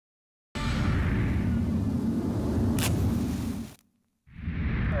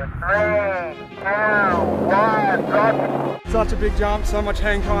Such a big jump, so much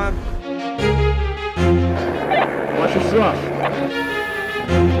hang time. Watch your thrust.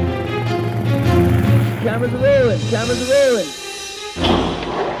 Cameras are rolling, cameras are rolling.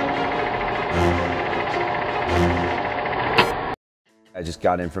 I just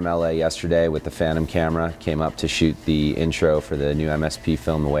got in from LA yesterday with the Phantom camera, came up to shoot the intro for the new MSP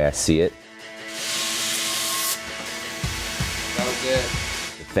film, The Way I See It. That was it.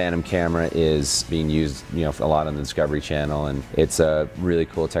 The Phantom camera is being used, a lot on the Discovery Channel, and it's a really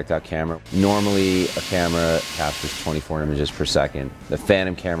cool teched-out camera. Normally, a camera captures 24 images per second. The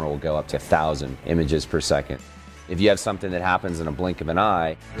Phantom camera will go up to 1,000 images per second. If you have something that happens in a blink of an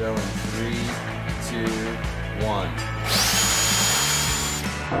eye, Go in 3, 2, 1.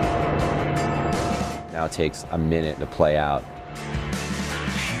 now it takes a minute to play out.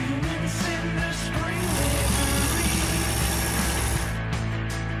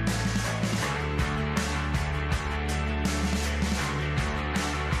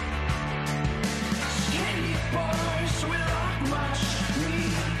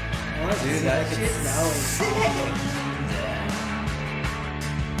 Dude, that shit smelling.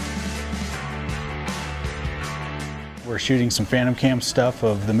 We're shooting some Phantom Cam stuff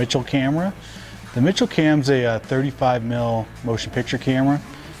of the Mitchell camera. The Mitchell Cam's a 35mm motion picture camera.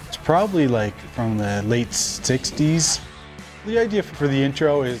 It's probably like from the late 60s. The idea for the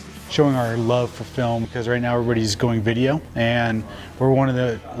intro is showing our love for film, because right now everybody's going video and we're one of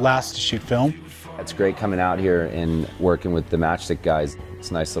the last to shoot film. It's great coming out here and working with the Matchstick guys. It's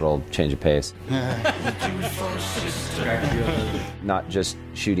a nice little change of pace. Not just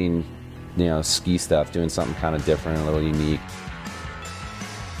shooting, ski stuff, doing something kind of different, a little unique.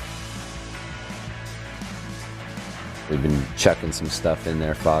 We've been chucking some stuff in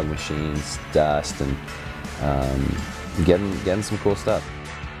there, fog machines, dust, and getting some cool stuff.